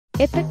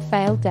Epic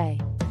fail day.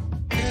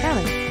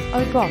 Taryn,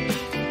 oh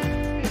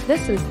gosh.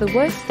 This is the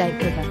worst day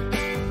ever.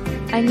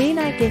 I mean,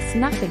 I guess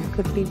nothing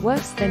could be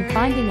worse than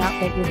finding out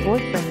that your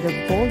boyfriend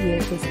of 4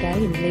 years is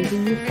gay and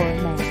leaving you for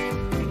a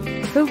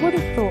man. Who would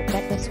have thought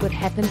that this would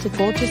happen to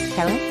gorgeous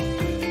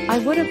Taryn? I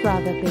would have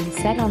rather been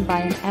sat on by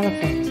an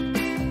elephant.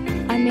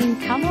 I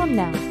mean, come on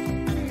now.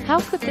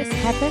 How could this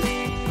happen?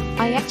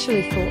 I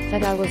actually thought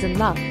that I was in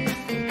love.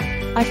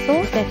 I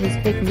thought that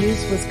his big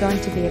news was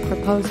going to be a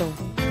proposal.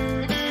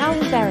 How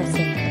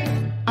embarrassing.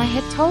 I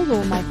had told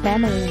all my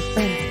family and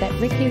friends that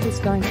Ricky was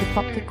going to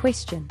pop the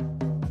question.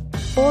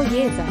 4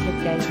 years I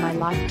had gave my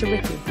life to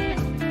Ricky.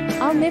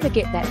 I'll never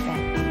get that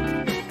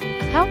back.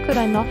 How could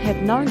I not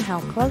have known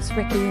how close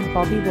Ricky and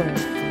Bobby were?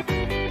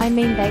 I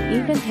mean, they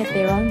even had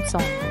their own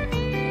song.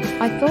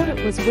 I thought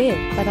it was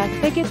weird, but I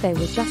figured they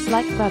were just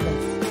like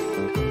brothers.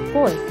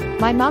 Boy,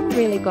 my mum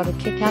really got a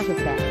kick out of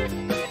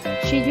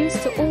that. She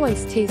used to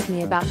always tease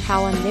me about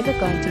how I'm never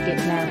going to get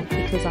married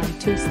because I'm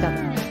too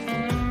stubborn.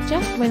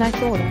 Just when I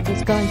thought I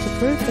was going to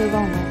prove her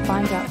wrong, I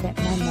find out that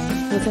my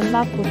man was in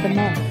love with the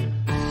man.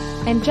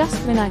 And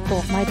just when I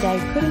thought my day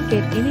couldn't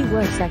get any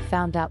worse, I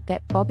found out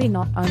that Bobby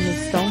not only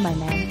stole my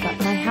man but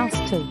my house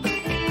too.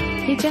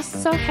 He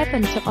just so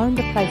happened to own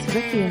the place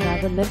Ricky and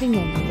I were living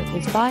in, and it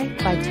was by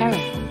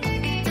Taryn.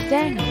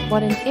 Dang,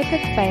 what an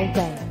epic fail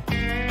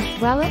day.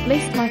 Well, at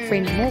least my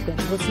friend Morgan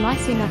was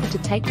nice enough to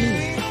take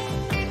me in.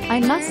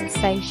 I must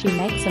say she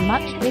makes a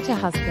much better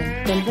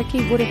husband than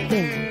Ricky would have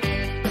been.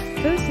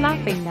 Who's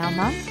laughing now,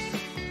 Mum?